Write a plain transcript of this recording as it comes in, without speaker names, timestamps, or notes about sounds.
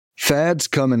Fads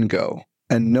come and go,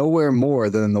 and nowhere more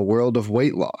than in the world of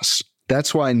weight loss.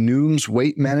 That's why Noom's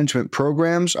weight management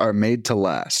programs are made to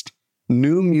last.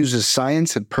 Noom uses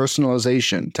science and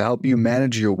personalization to help you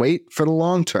manage your weight for the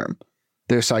long term.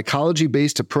 Their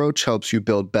psychology-based approach helps you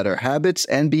build better habits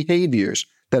and behaviors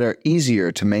that are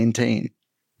easier to maintain.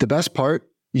 The best part?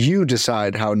 You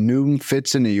decide how Noom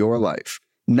fits into your life,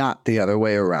 not the other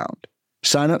way around.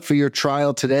 Sign up for your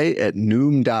trial today at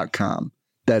Noom.com.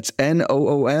 That's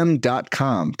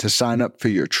Noom.com to sign up for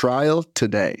your trial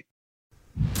today.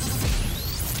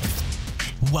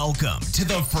 Welcome to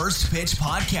the First Pitch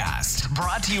Podcast,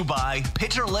 brought to you by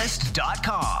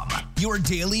PitcherList.com, your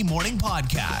daily morning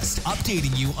podcast,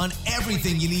 updating you on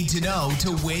everything you need to know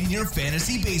to win your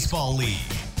fantasy baseball league.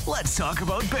 Let's talk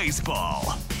about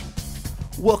baseball.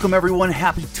 Welcome, everyone.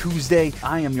 Happy Tuesday.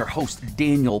 I am your host,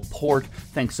 Daniel Port.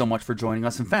 Thanks so much for joining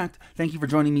us. In fact, thank you for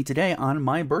joining me today on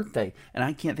my birthday. And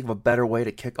I can't think of a better way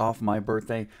to kick off my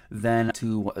birthday than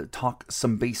to talk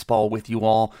some baseball with you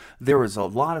all. There was a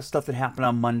lot of stuff that happened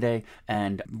on Monday,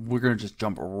 and we're going to just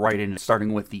jump right in,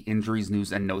 starting with the injuries,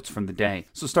 news, and notes from the day.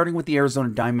 So starting with the Arizona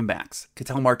Diamondbacks,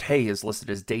 Ketel Marte is listed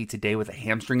as day-to-day with a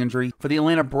hamstring injury. For the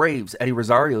Atlanta Braves, Eddie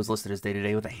Rosario is listed as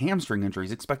day-to-day with a hamstring injury.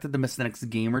 He's expected to miss the next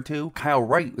game or two. Kyle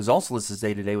Wright is also listed as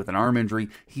day-to-day with an arm injury.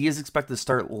 He is expected to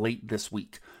start late this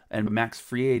week. And Max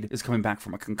Fried is coming back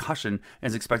from a concussion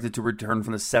and is expected to return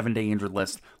from the 7-day injured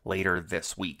list later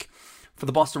this week. For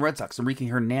the Boston Red Sox, Enrique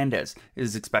Hernandez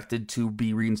is expected to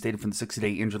be reinstated from the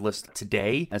 60-day injured list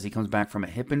today as he comes back from a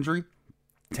hip injury.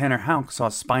 Tanner Houck saw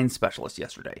a spine specialist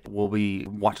yesterday. We'll be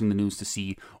watching the news to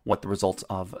see what the results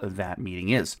of that meeting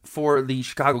is. For the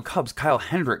Chicago Cubs, Kyle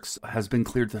Hendricks has been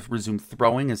cleared to resume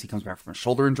throwing as he comes back from a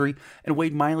shoulder injury, and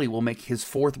Wade Miley will make his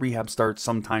fourth rehab start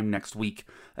sometime next week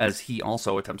as he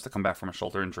also attempts to come back from a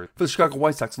shoulder injury. For the Chicago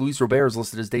White Sox, Luis Robert is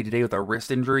listed as day-to-day with a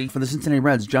wrist injury. For the Cincinnati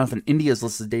Reds, Jonathan India is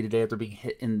listed as day-to-day after being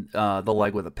hit in the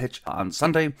leg with a pitch on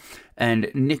Sunday, and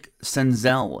Nick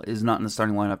Senzel is not in the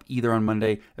starting lineup either on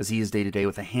Monday as he is day-to-day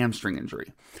with a hamstring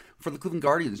injury. For the Cleveland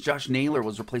Guardians, Josh Naylor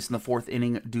was replaced in the fourth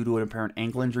inning due to an apparent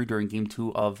ankle injury during Game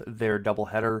 2 of their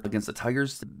doubleheader against the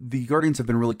Tigers. The Guardians have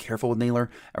been really careful with Naylor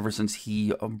ever since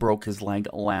he broke his leg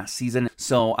last season,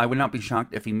 so I would not be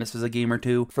shocked if he misses a game or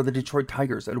two. For the Detroit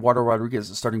Tigers, Eduardo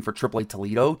Rodriguez is starting for AAA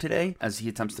Toledo today as he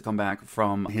attempts to come back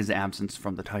from his absence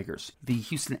from the Tigers. The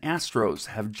Houston Astros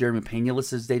have Jeremy Pena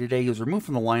listed as day-to-day. He was removed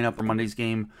from the lineup for Monday's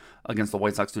game against the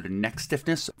White Sox due to neck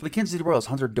stiffness. For the Kansas City Royals,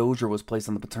 Hunter Dozier was placed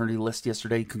on the paternity list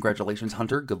yesterday. Congratulations,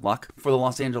 Hunter. Good luck. For the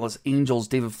Los Angeles Angels,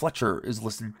 David Fletcher is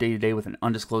listed day-to-day with an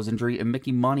undisclosed injury, and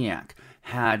Mickey Moniak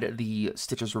had the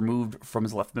stitches removed from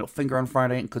his left middle finger on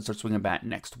Friday and could start swinging a bat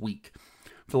next week.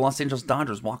 For the Los Angeles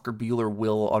Dodgers, Walker Buehler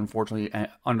will unfortunately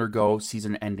undergo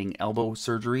season-ending elbow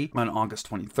surgery on August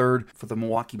 23rd. For the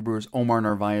Milwaukee Brewers, Omar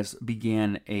Narvaez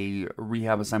began a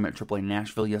rehab assignment at AAA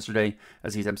Nashville yesterday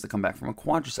as he attempts to come back from a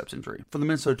quadriceps injury. For the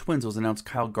Minnesota Twins, it was announced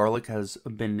Kyle Garlick has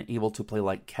been able to play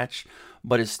light catch,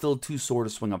 but is still too sore to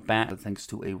swing a bat thanks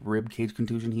to a rib cage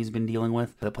contusion he's been dealing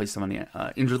with that placed him on the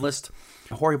injured list.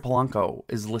 Jorge Polanco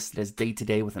is listed as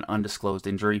day-to-day with an undisclosed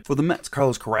injury. For the Mets,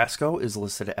 Carlos Carrasco is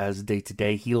listed as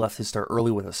day-to-day. He left his start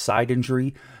early with a side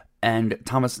injury, and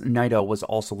Thomas Nido was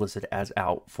also listed as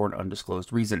out for an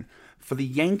undisclosed reason. For the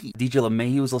Yankees, DJ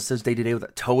LeMahieu was listed as day-to-day with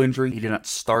a toe injury. He did not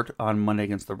start on Monday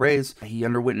against the Rays. He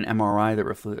underwent an MRI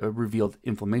that revealed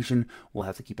inflammation. We'll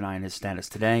have to keep an eye on his status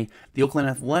today. The Oakland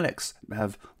Athletics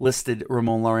have listed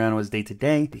Ramon Laureano as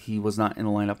day-to-day. He was not in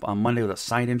the lineup on Monday with a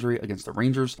side injury against the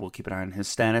Rangers. We'll keep an eye on his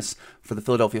status. For the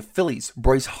Philadelphia Phillies,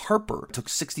 Bryce Harper took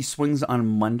 60 swings on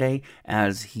Monday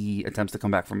as he attempts to come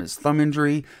back from his thumb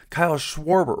injury. Kyle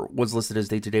Schwarber was listed as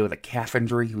day-to-day with a calf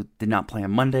injury. He did not play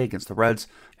on Monday against the Reds.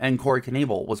 And Corey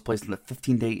Knebel was placed on the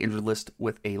 15-day injured list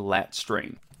with a lat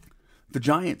strain. The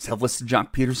Giants have listed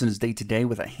Jock Peterson as day-to-day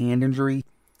with a hand injury.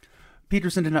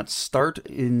 Peterson did not start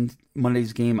in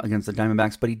Monday's game against the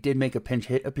Diamondbacks, but he did make a pinch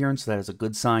hit appearance, so that is a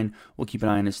good sign. We'll keep an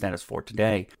eye on his status for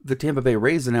today. The Tampa Bay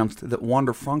Rays announced that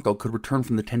Wander Franco could return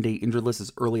from the 10-day injured list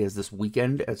as early as this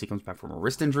weekend as he comes back from a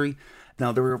wrist injury.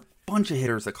 Now, there were a bunch of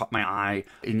hitters that caught my eye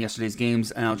in yesterday's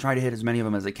games, and I'll try to hit as many of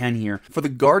them as I can here. For the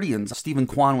Guardians, Stephen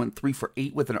Kwan went 3 for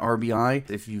 8 with an RBI.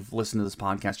 If you've listened to this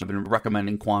podcast, you've been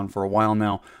recommending Kwan for a while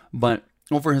now, but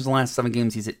over his last 7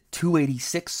 games, he's at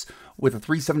 286 with a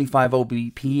 375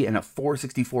 OBP and a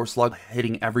 464 slug,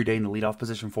 hitting every day in the leadoff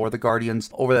position for the Guardians.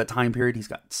 Over that time period, he's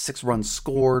got 6 runs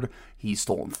scored. He's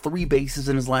stolen 3 bases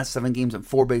in his last 7 games and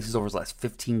 4 bases over his last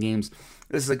 15 games.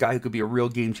 This is a guy who could be a real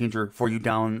game changer for you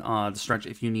down the stretch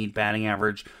if you need batting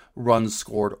average, runs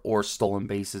scored, or stolen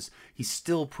bases. He's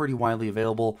still pretty widely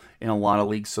available in a lot of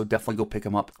leagues, so definitely go pick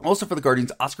him up. Also for the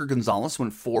Guardians, Oscar Gonzalez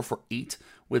went 4 for 8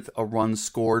 with a run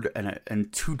scored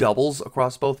and 2 doubles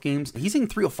across both games. He's hitting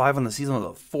 .305 on the season with a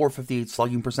 .458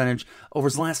 slugging percentage. Over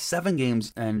his last 7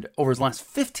 games and over his last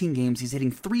 15 games, he's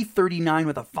hitting .339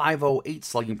 with a .508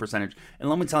 slugging percentage. And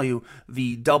let me tell you,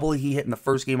 the double he hit in the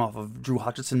first game off of Drew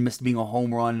Hutchison missed being a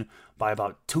home run by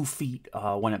about 2 feet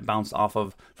when it bounced off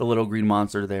of the Little Green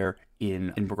Monster there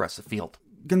in Progressive Field.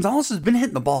 Gonzalez has been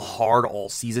hitting the ball hard all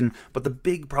season, but the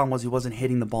big problem was he wasn't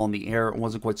hitting the ball in the air and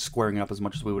wasn't quite squaring it up as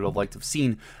much as we would have liked to have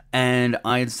seen. And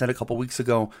I had said a couple weeks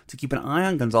ago to keep an eye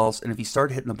on Gonzalez, and if he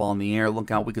started hitting the ball in the air,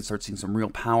 look out, we could start seeing some real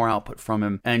power output from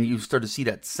him. And you start to see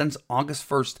that since August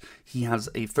 1st, he has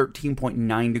a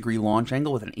 13.9 degree launch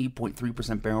angle with an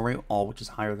 8.3% barrel rate, all which is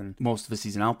higher than most of his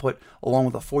season output, along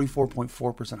with a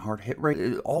 44.4% hard hit rate.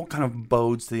 It all kind of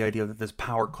bodes to the idea that this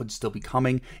power could still be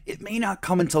coming. It may not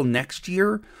come until next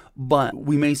year, but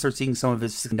we may start seeing some of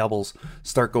his doubles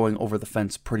start going over the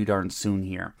fence pretty darn soon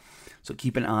here. So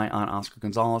keep an eye on Oscar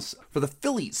Gonzalez. For the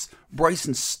Phillies,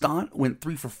 Bryson Stott went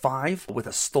 3 for 5 with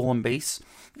a stolen base,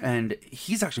 and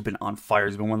he's actually been on fire.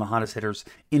 He's been one of the hottest hitters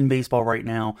in baseball right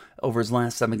now. Over his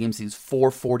last 7 games, he's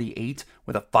 .448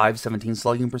 with a .517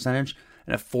 slugging percentage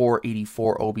and a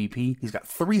 .484 OBP. He's got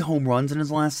 3 home runs in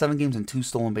his last 7 games and 2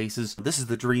 stolen bases. This is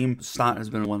the dream. Stott has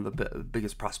been one of the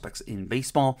biggest prospects in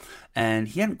baseball, and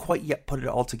he hadn't quite yet put it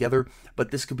all together,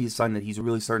 but this could be a sign that he's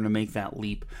really starting to make that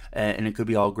leap, and it could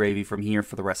be all gravy from here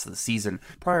for the rest of the season.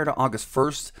 Prior to August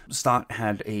 1st, Stott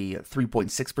had a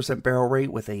 3.6% barrel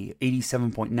rate with a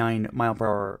 87.9 mile per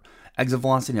hour exit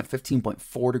velocity, a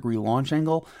 15.4 degree launch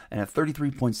angle, and a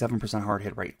 33.7% hard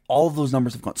hit rate. All of those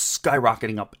numbers have gone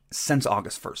skyrocketing up since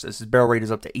August 1st. His barrel rate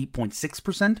is up to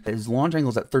 8.6%. His launch angle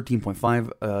is at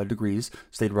 13.5 degrees,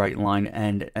 stayed right in line,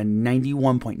 and a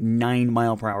 91.9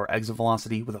 mile per hour exit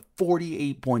velocity with a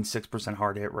 48.6%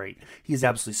 hard hit rate. He is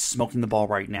absolutely smoking the ball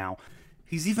right now.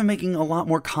 He's even making a lot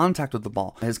more contact with the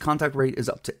ball. His contact rate is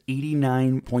up to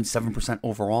 89.7%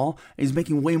 overall. And he's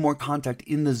making way more contact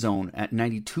in the zone at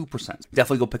 92%.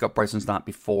 Definitely go pick up Bryson Stott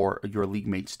before your league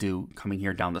mates do coming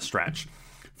here down the stretch.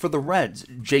 For the Reds,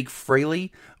 Jake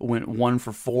Fraley went 1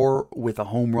 for 4 with a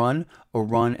home run, a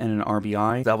run, and an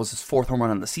RBI. That was his 4th home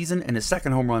run on the season, and his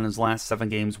 2nd home run in his last 7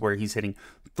 games, where he's hitting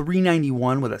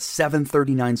 .391 with a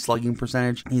 .739 slugging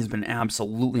percentage. He's been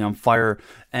absolutely on fire,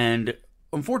 and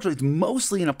unfortunately, it's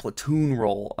mostly in a platoon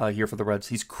role here for the Reds.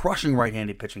 He's crushing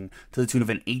right-handed pitching to the tune of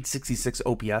an .866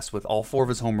 OPS with all 4 of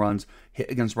his home runs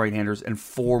hit against right-handers and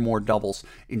 4 more doubles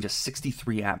in just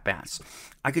 63 at-bats.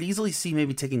 I could easily see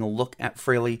maybe taking a look at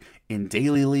Fraley in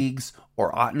daily leagues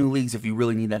or Ottoneu leagues if you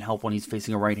really need that help when he's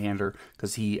facing a right-hander,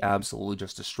 because he absolutely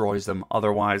just destroys them.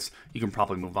 Otherwise, you can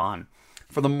probably move on.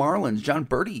 For the Marlins, John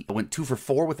Berti went 2 for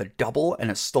 4 with a double and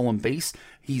a stolen base.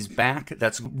 He's back.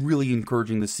 That's really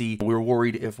encouraging to see. We were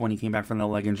worried if when he came back from the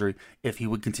leg injury, if he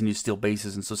would continue to steal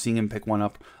bases. And so seeing him pick one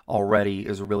up already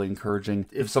is really encouraging.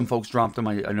 If some folks dropped him,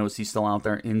 I noticed he's still out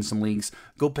there in some leagues.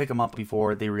 Go pick him up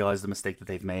before they realize the mistake that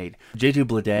they've made. JJ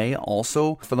Bleday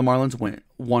also for the Marlins went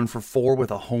 1 for 4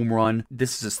 with a home run.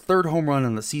 This is his 3rd home run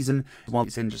in the season. While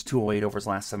he's in just .208 over his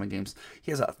last 7 games.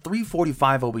 He has a .345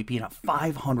 OBP and a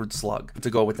 .500 slug to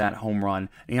go with that home run.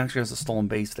 And he actually has a stolen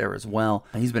base there as well.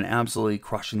 And he's been absolutely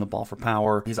crushing the ball for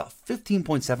power. He's a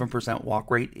 15.7%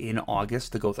 walk rate in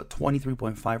August to go with a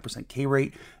 23.5% K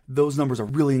rate. Those numbers are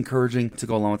really encouraging to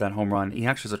go along with that home run. He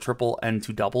actually has a triple and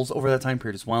 2 doubles over that time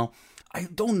period as well. I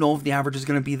don't know if the average is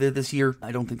going to be there this year.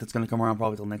 I don't think that's going to come around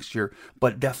probably till next year,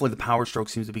 but definitely the power stroke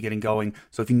seems to be getting going.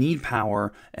 So if you need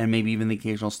power and maybe even the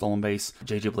occasional stolen base,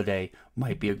 JJ Bleday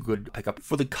might be a good pickup.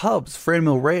 For the Cubs,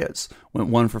 Franmil Reyes went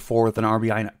 1 for 4 with an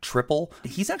RBI and a triple.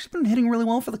 He's actually been hitting really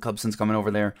well for the Cubs since coming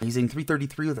over there. He's hitting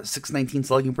 .333 with a .619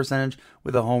 slugging percentage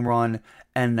with a home run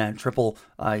and that triple.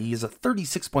 He has a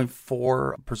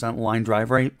 36.4% line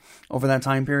drive rate over that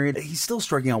time period. He's still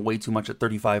striking out way too much at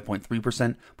 35.3%,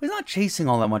 but he's not chasing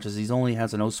all that much, as he only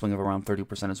has an O-swing of around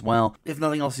 30% as well. If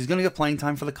nothing else, he's going to get playing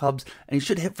time for the Cubs, and he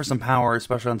should hit for some power,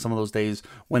 especially on some of those days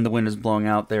when the wind is blowing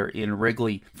out there in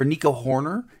Wrigley. For Nico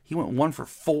Hoerner, he went 1 for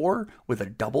 4 with a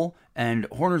double, and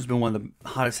Horner's been one of the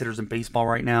hottest hitters in baseball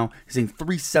right now. He's hitting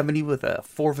 .370 with a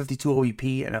 .452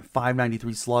 OBP and a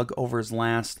 .593 slug over his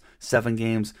last 7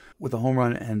 games with a home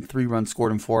run and 3 runs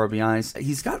scored and 4 RBIs.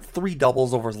 He's got 3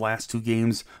 doubles over his last 2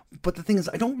 games, but the thing is,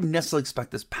 I don't necessarily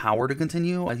expect this power to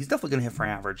continue. He's definitely going to hit for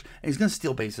average, and he's going to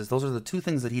steal bases. Those are the 2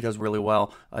 things that he does really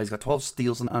well. He's got 12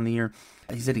 steals on the year,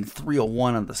 He's hitting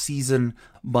 .301 on the season,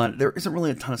 but there isn't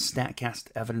really a ton of StatCast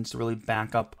evidence to really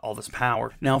back up all this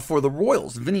power. Now, for the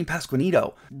Royals, Vinny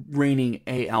Pasquantino, reigning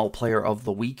AL Player of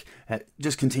the Week,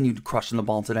 just continued crushing the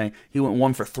ball today. He went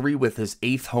 1 for 3 with his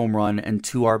 8th home run and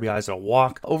 2 RBIs and a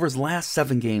walk. Over his last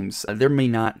 7 games, there may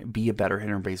not be a better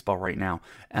hitter in baseball right now,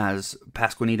 as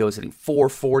Pasquantino is hitting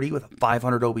 .440 with a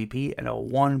 500 OBP and a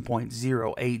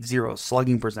 1.080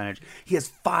 slugging percentage. He has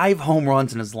 5 home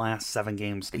runs in his last 7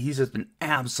 games. He's just been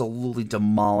absolutely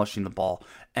demolishing the ball,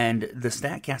 and the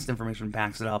StatCast information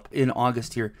backs it up. In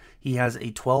August here, he has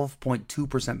a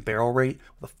 12.2% barrel rate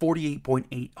with a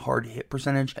 48.8 hard hit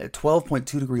percentage, a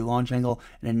 12.2 degree launch angle,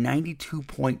 and a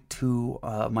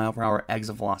 92.2 mile per hour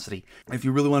exit velocity. If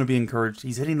you really want to be encouraged,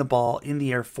 he's hitting the ball in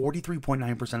the air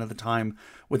 43.9% of the time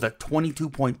with a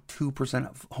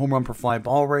 22.2% home run per fly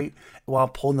ball rate, while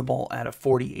pulling the ball at a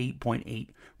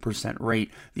 48.8%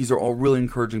 rate. These are all really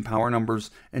encouraging power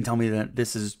numbers and tell me that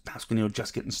this is Pasquantino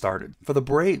just getting started. For the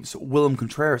Braves, Willem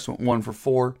Contreras went 1 for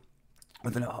 4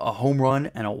 with a home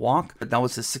run and a walk. That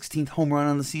was his 16th home run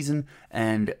on the season,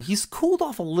 and he's cooled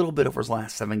off a little bit over his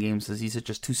last 7 games as he's at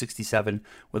just .267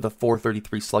 with a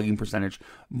 .433 slugging percentage.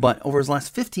 But over his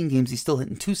last 15 games, he's still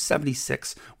hitting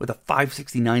 .276 with a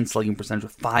 .569 slugging percentage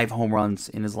with 5 home runs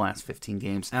in his last 15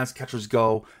 games. As catchers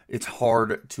go, it's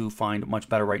hard to find much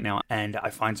better right now, and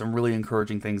I find some really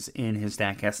encouraging things in his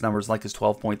StatCast numbers, like his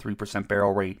 12.3%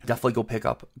 barrel rate. Definitely go pick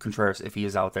up Contreras if he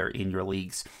is out there in your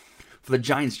leagues. For the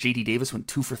Giants, J.D. Davis went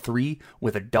 2 for 3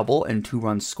 with a double and 2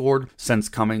 runs scored since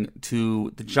coming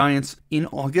to the Giants. In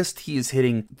August, he is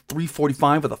hitting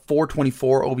 .345 with a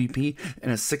 .424 OBP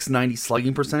and a .690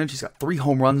 slugging percentage. He's got 3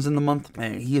 home runs in the month,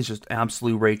 and he is just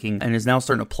absolutely raking and is now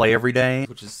starting to play every day,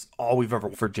 which is all we've ever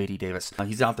for J.D. Davis.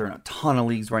 He's out there in a ton of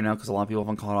leagues right now because a lot of people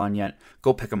haven't caught on yet.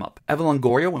 Go pick him up. Evan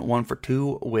Longoria went 1 for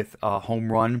 2 with a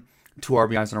home run, 2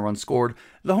 RBIs and a run scored.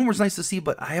 The homer's nice to see,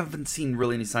 but I haven't seen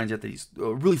really any signs yet that he's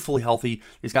really fully healthy.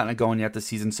 He's gotten it going yet this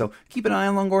season, so keep an eye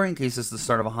on Longoria in case this is the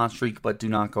start of a hot streak, but do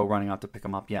not go running out to pick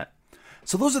him up yet.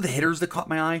 So those are the hitters that caught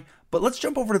my eye, but let's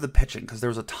jump over to the pitching because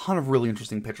there's a ton of really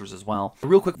interesting pitchers as well.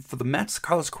 Real quick, for the Mets,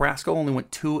 Carlos Carrasco only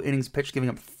went 2 innings pitched, giving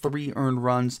up 3 earned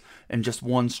runs and just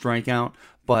 1 strikeout.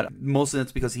 But mostly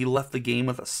that's because he left the game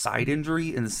with a side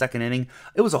injury in the second inning.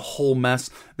 It was a whole mess.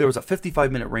 There was a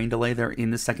 55-minute rain delay there in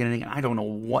the second inning. I don't know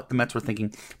what the Mets were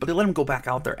thinking, but they let him go back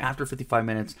out there after 55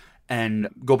 minutes and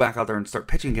go back out there and start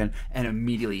pitching again, and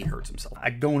immediately he hurts himself. I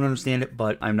don't understand it,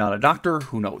 but I'm not a doctor.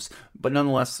 Who knows? But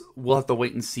nonetheless, we'll have to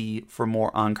wait and see for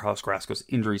more on Carlos Carrasco's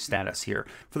injury status here.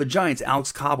 For the Giants,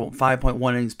 Alex Cobb went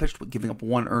 5.1 innings pitched, giving up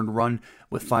 1 earned run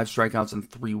with 5 strikeouts and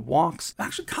 3 walks.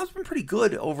 Actually, Cobb's been pretty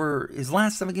good over his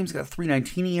last 7 games. He got a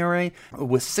 .319 ERA,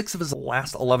 with 6 of his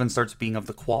last 11 starts being of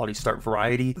the quality start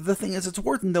variety. The thing is, it's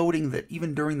worth noting that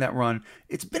even during that run,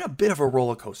 it's been a bit of a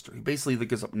roller coaster. He basically either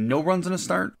gives up no runs in a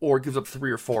start or gives up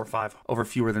 3 or 4 or 5 over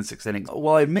fewer than 6 innings.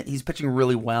 While I admit he's pitching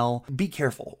really well, be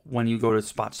careful when you go to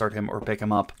spot start him or pick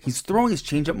him up. He's throwing his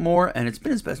changeup more, and it's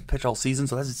been his best pitch all season,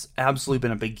 so that's absolutely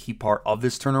been a big key part of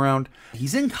this turnaround.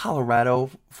 He's in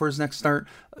Colorado for his next start.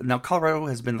 Now, Colorado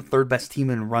has been the 3rd best team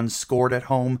in runs scored at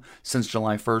home since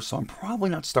July 1st, so I'm probably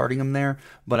not starting him there,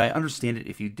 but I understand it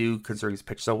if you do, considering he's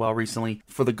pitched so well recently.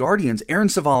 For the Guardians, Aaron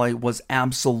Civale was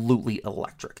absolutely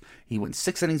electric. He went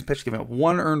 6 innings pitched, giving up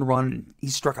 1 earned run. He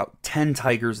struck out 10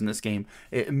 Tigers in this game.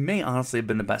 It may honestly have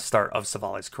been the best start of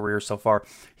Civale's career so far.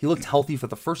 He looked healthy for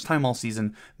the first time all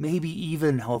season, maybe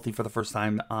even healthy for the first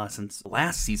time since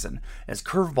last season, as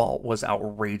curveball was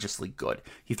outrageously good.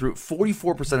 He threw it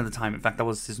 44% of the time. In fact, that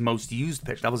was his most used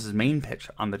pitch. That was his main pitch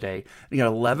on the day. And he got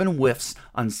 11 whiffs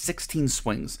on 16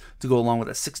 swings to go along with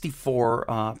a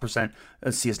 64%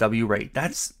 CSW rate.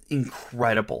 That's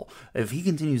incredible. If he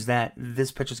continues that,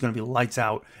 this pitch is going to be lights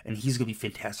out, and he's going to be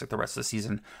fantastic the rest of the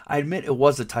season. I admit it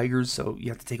was the Tigers, so you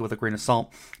have to take it with a grain of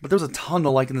salt, but there's a ton to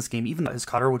like in this game. Even his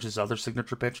cutter, which is his other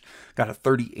signature pitch, got a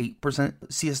 38%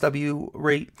 CSW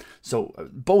rate, so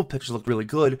both pitches look really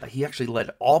good. He actually led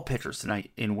all pitchers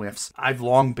tonight in whiffs. I've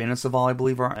long been a Civale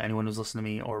believer. Anyone who's listened to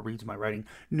me or reads my writing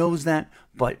knows that,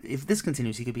 but if this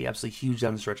continues, he could be absolutely huge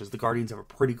down the stretches. The Guardians have a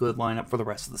pretty good lineup for the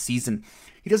rest of the season.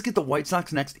 He does get the White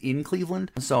Sox next in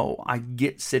Cleveland, so I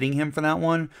get sitting him for that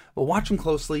one, but watch him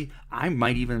closely. I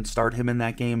might even start him in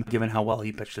that game, given how well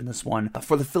he pitched in this one.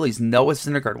 For the Phillies, Noah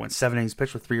Syndergaard went 7 innings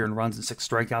pitched with 3 earned runs and 6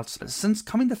 strikeouts. Since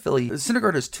coming to Philly,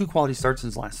 Syndergaard has 2 quality starts in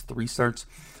his last 3 starts,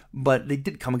 but they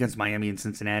did come against Miami and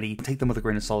Cincinnati. Take them with a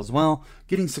grain of salt as well.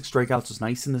 Getting 6 strikeouts was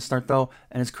nice in this start, though,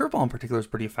 and his curveball in particular is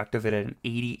pretty effective. It had an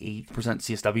 88%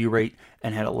 CSW rate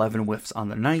and had 11 whiffs on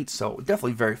the night, so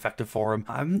definitely very effective for him.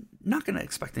 I'm not going to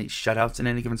expect any shutouts in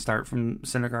any given start from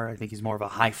Syndergaard. I think he's more of a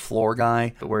high floor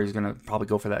guy, where he's going to probably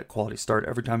go for that quality start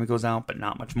every time he goes out, but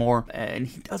not much more. And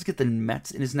he does get the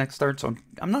Mets in his next start, so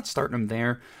I'm not starting him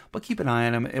there, but keep an eye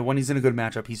on him. And when he's in a good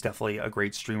matchup, he's definitely a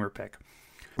great streamer pick.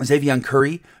 Xavier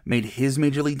Curry made his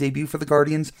major league debut for the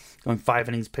Guardians, going 5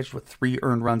 innings pitched with 3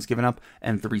 earned runs given up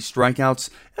and 3 strikeouts.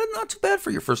 And not too bad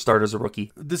for your first start as a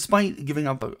rookie. Despite giving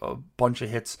up a bunch of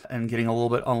hits and getting a little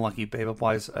bit unlucky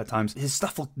BABIP-wise at times, his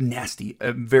stuff looked nasty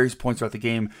at various points throughout the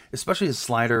game, especially his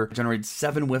slider generated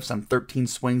 7 whiffs on 13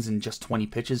 swings in just 20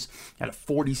 pitches, had a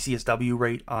 40 CSW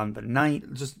rate on the night.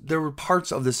 There were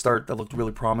parts of this start that looked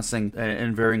really promising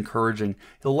and very encouraging.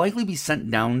 He'll likely be sent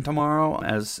down tomorrow,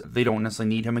 as they don't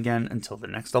necessarily need him again until the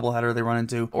next doubleheader they run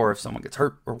into, or if someone gets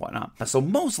hurt or whatnot. So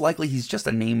most likely he's just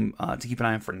a name to keep an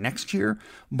eye on for next year,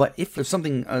 but if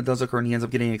something does occur and he ends up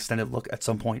getting an extended look at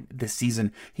some point this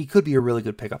season, he could be a really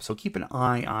good pickup. So keep an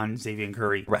eye on Xavier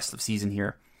Curry rest of season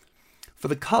here. For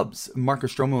the Cubs,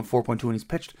 Marcus Stroman with 4.2 innings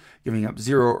pitched, giving up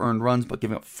 0 earned runs, but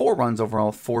giving up 4 runs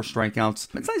overall, 4 strikeouts.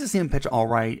 It's nice to see him pitch all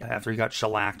right after he got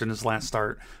shellacked in his last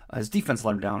start. His defense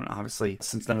let him down, obviously,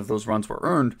 since none of those runs were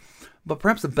earned. But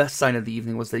perhaps the best sign of the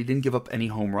evening was that he didn't give up any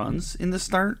home runs in this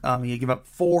start. He gave up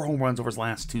 4 home runs over his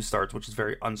last 2 starts, which is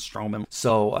very un-Stroman.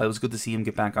 So it was good to see him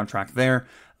get back on track there.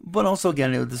 But also,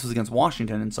 again, this was against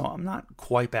Washington, and so I'm not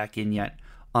quite back in yet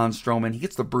on Stroman. He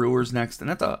gets the Brewers next, and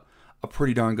that's a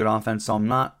pretty darn good offense, so I'm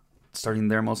not starting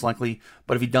there most likely.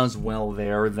 But if he does well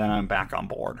there, then I'm back on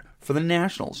board. For the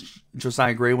Nationals,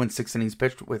 Josiah Gray went 6 innings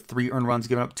pitched with 3 earned runs,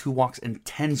 given up 2 walks and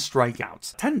 10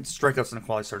 strikeouts. 10 strikeouts in a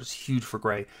quality start is huge for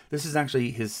Gray. This is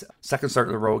actually his second start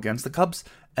in a row against the Cubs,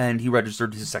 and he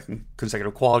registered his second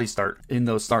consecutive quality start in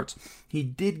those starts. He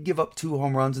did give up 2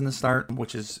 home runs in the start,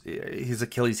 which is his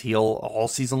Achilles heel all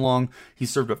season long. He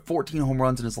served up 14 home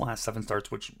runs in his last 7 starts,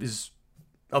 which is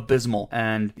abysmal,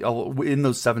 and in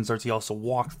those 7 starts he also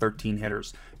walked 13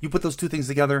 hitters. You put those 2 things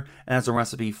together and that's a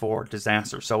recipe for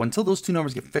disaster. So until those 2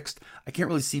 numbers get fixed, I can't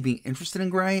really see being interested in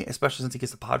Gray, especially since he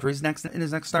gets the Padres next in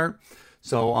his next start.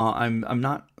 So I'm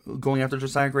not going after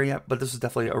Josiah Gray yet, but this is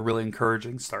definitely a really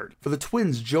encouraging start. For the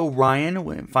Twins, Joe Ryan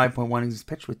went 5.1 innings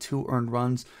pitched with 2 earned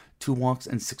runs, 2 walks,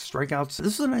 and 6 strikeouts.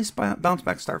 This was a nice bounce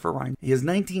back start for Ryan. He has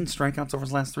 19 strikeouts over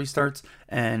his last 3 starts,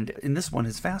 and in this one,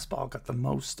 his fastball got the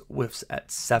most whiffs at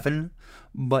 7,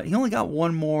 but he only got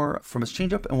 1 more from his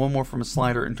changeup and 1 more from his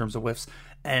slider in terms of whiffs,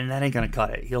 and that ain't going to cut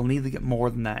it. He'll need to get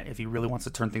more than that if he really wants to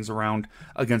turn things around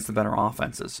against the better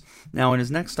offenses. Now, in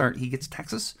his next start, he gets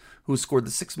Texas, who scored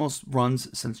the 6th most runs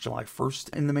since July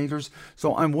 1st in the majors.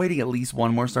 So I'm waiting at least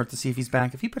 1 more start to see if he's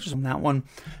back. If he pitches on that one,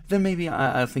 then maybe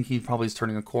I think he probably is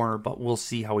turning a corner, but we'll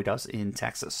see how he does in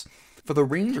Texas. For the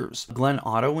Rangers, Glenn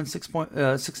Otto went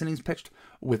 6 innings pitched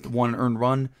with 1 earned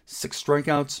run, 6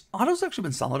 strikeouts. Otto's actually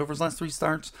been solid over his last 3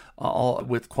 starts, all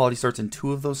with quality starts in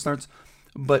 2 of those starts.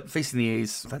 But facing the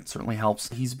A's, that certainly helps.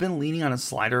 He's been leaning on his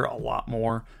slider a lot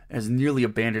more and has nearly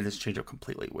abandoned his changeup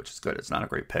completely, which is good. It's not a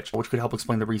great pitch, which could help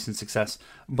explain the recent success.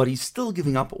 But he's still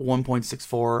giving up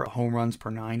 1.64 home runs per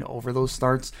 9 over those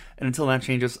starts. And until that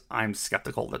changes, I'm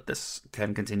skeptical that this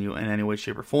can continue in any way,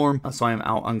 shape, or form. So I am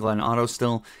out on Glenn Otto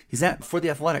still. For the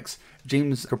Athletics,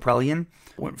 James Kaprielian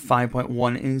went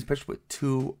 5.1 innings pitched with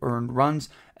 2 earned runs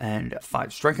and 5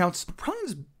 strikeouts.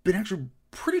 Kaprielian's been actually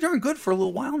pretty darn good for a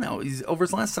little while now. He's over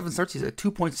his last 7 starts, he's at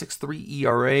 2.63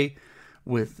 ERA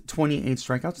with 28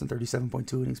 strikeouts and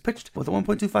 37.2 innings pitched with a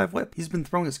 1.25 whip. He's been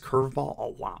throwing his curveball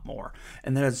a lot more,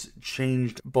 and that has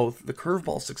changed both the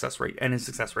curveball success rate and his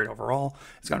success rate overall.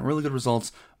 It's gotten really good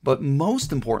results, but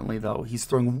most importantly, though, he's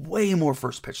throwing way more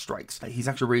first pitch strikes. He's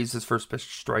actually raised his first pitch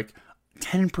strike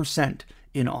 10%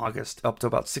 in August, up to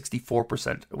about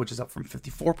 64%, which is up from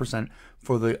 54%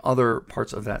 for the other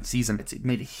parts of that season. It's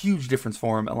made a huge difference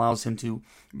for him, allows him to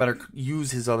better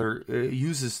use his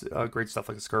great stuff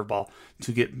like his curveball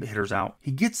to get hitters out.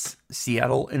 He gets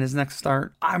Seattle in his next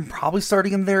start. I'm probably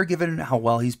starting him there given how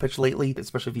well he's pitched lately,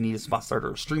 especially if you need a spot starter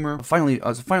or a streamer. Finally,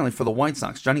 for the White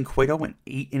Sox, Johnny Cueto went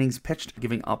 8 innings pitched,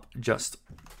 giving up just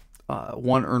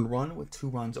 1 earned run with 2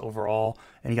 runs overall,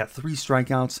 and he got 3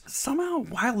 strikeouts. Somehow,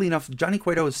 wildly enough, Johnny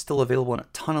Cueto is still available in a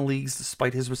ton of leagues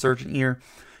despite his resurgent year.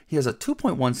 He has a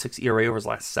 2.16 ERA over his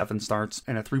last 7 starts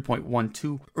and a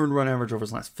 3.12 earned run average over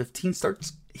his last 15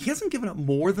 starts. He hasn't given up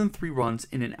more than 3 runs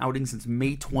in an outing since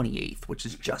May 28th, which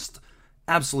is just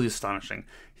absolutely astonishing.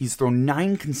 He's thrown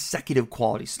 9 consecutive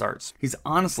quality starts. He's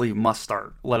honestly must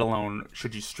start, let alone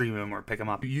should you stream him or pick him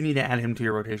up. You need to add him to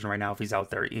your rotation right now if he's out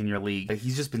there in your league.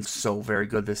 He's just been so very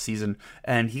good this season,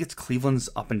 and he gets Cleveland's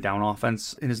up and down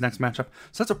offense in his next matchup.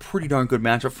 So that's a pretty darn good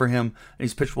matchup for him, and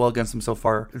he's pitched well against them so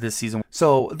far this season.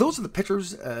 So those are the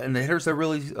pitchers and the hitters that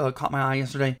really caught my eye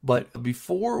yesterday. But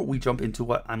before we jump into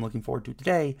what I'm looking forward to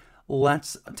today,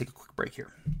 let's take a quick break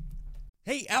here.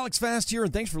 Hey, Alex Fast here,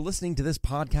 and thanks for listening to this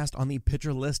podcast on the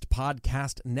Pitcher List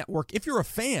Podcast Network. If you're a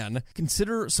fan,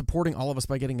 consider supporting all of us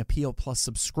by getting a PL Plus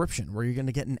subscription, where you're going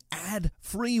to get an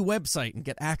ad-free website and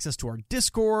get access to our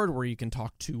Discord, where you can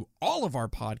talk to all of our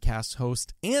podcast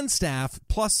hosts and staff.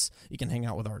 Plus, you can hang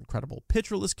out with our incredible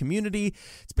Pitcher List community.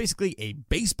 It's basically a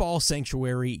baseball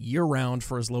sanctuary year-round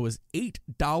for as low as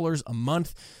 $8 a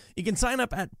month. You can sign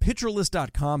up at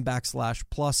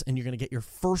pitcherlist.com/plus, and you're going to get your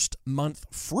first month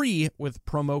free with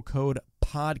promo code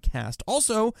podcast.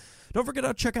 Also, don't forget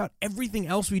to check out everything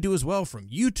else we do as well, from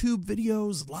YouTube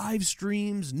videos, live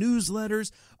streams, newsletters,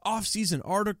 off-season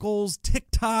articles,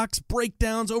 TikToks,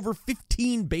 breakdowns, over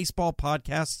 15 baseball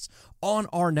podcasts on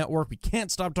our network. We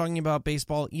can't stop talking about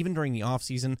baseball even during the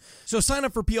off-season. So sign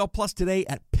up for PL Plus today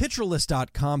at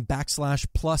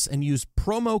pitcherlist.com/plus and use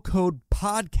promo code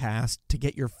podcast to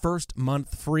get your first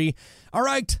month free. All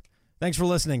right. Thanks for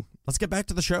listening. Let's get back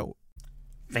to the show.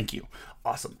 Thank you.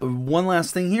 Awesome. One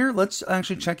last thing here. Let's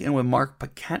actually check in with Mark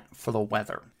Paquette for the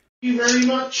weather. Thank you very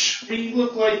much. We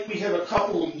look like we have a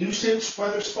couple of nuisance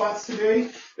weather spots today.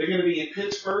 They're going to be in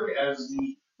Pittsburgh as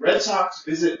the Red Sox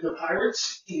visit the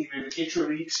Pirates in an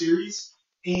intra-league series,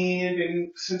 and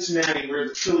in Cincinnati where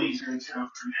the Phillies are in town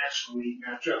for a National League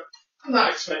matchup. I'm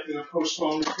not expecting a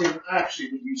postponement. I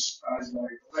actually would be surprised by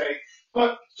the delay,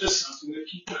 but just something to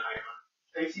keep an eye on.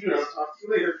 Thank you, and I'll talk to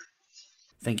you later.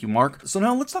 Thank you, Mark. So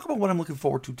now let's talk about what I'm looking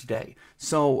forward to today.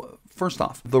 So first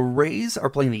off, the Rays are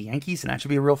playing the Yankees, and that should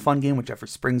be a real fun game with Jeffrey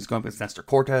Springs going up against Nestor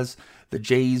Cortez. The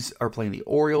Jays are playing the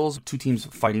Orioles, 2 teams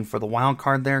fighting for the wild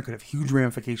card there. Could have huge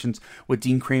ramifications with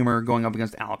Dean Kramer going up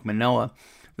against Alek Manoah.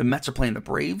 The Mets are playing the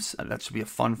Braves. That should be a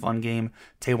fun game.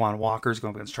 Taijuan Walker's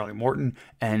going up against Charlie Morton.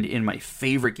 And in my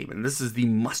favorite game, and this is the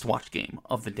must-watch game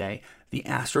of the day, the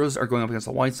Astros are going up against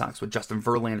the White Sox with Justin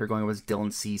Verlander going up against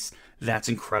Dylan Cease. That's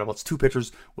incredible. It's 2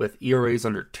 pitchers with ERAs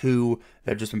under 2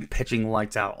 that have just been pitching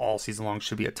lights out all season long.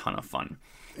 Should be a ton of fun.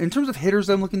 In terms of hitters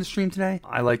that I'm looking to stream today,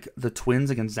 I like the Twins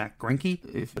against Zach Greinke.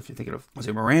 If you're thinking of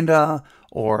Jose Miranda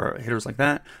or hitters like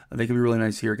that, they could be really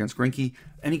nice here against Greinke.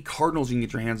 Any Cardinals you can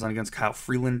get your hands on against Kyle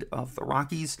Freeland of the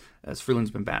Rockies, as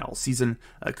Freeland's been bad all season.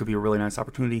 It could be a really nice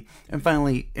opportunity. And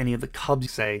finally, any of the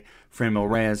Cubs, say, Franmil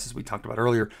Reyes, as we talked about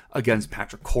earlier, against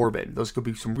Patrick Corbin. Those could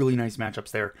be some really nice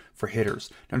matchups there for hitters.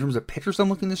 Now, in terms of pitchers I'm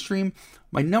looking to stream,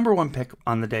 my number 1 pick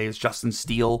on the day is Justin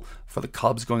Steele for the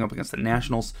Cubs going up against the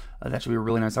Nationals. That should be a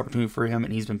really nice opportunity for him,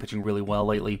 and he's been pitching really well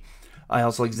lately. I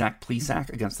also like Zach Plesac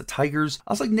against the Tigers.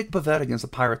 I also like Nick Pivetta against the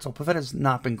Pirates. So Pivetta has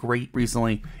not been great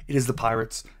recently. It is the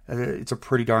Pirates. It's a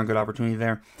pretty darn good opportunity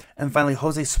there. And finally,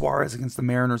 Jose Suarez against the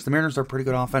Mariners. The Mariners are a pretty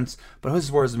good offense, but Jose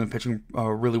Suarez has been pitching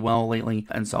really well lately,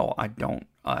 and so I don't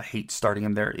hate starting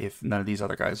him there if none of these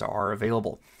other guys are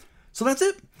available. So that's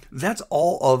it. That's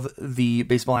all of the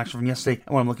baseball action from yesterday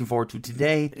and what I'm looking forward to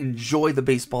today. Enjoy the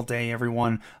baseball day,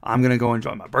 everyone. I'm going to go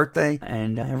enjoy my birthday,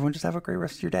 and everyone just have a great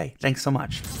rest of your day. Thanks so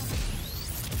much.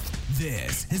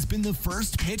 This has been the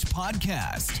First Pitch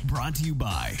Podcast, brought to you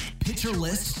by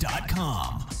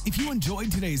PitcherList.com. If you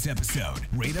enjoyed today's episode,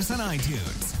 rate us on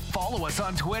iTunes, follow us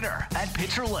on Twitter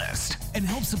 @PitcherList, and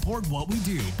help support what we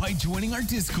do by joining our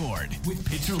Discord with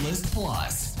PitcherList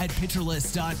Plus at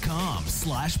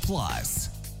PitcherList.com/plus.